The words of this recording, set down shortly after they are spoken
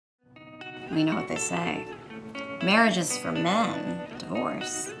We know what they say. Marriage is for men,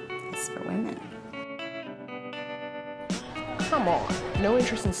 divorce is for women. Come on, no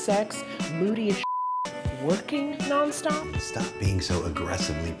interest in sex, moody as working nonstop? Stop being so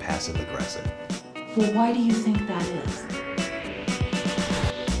aggressively passive-aggressive. Well, why do you think that is?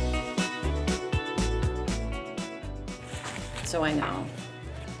 So I know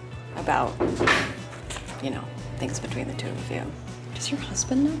about, things between the two of you. Does your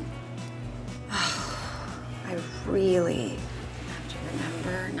husband know? Oh, I really have to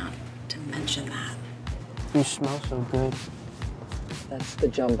remember not to mention that. You smell so good. That's the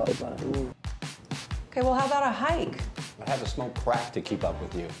jumbo bun. Okay, well, how about a hike? I had to smoke crack to keep up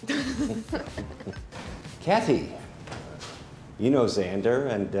with you. Kathy, you know Xander,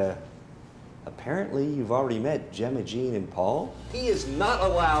 and apparently you've already met Gemma, Jean, and Paul. He is not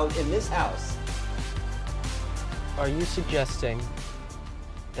allowed in this house. Are you suggesting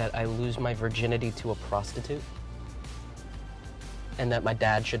that I lose my virginity to a prostitute? And that my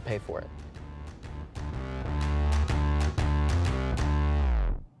dad should pay for it?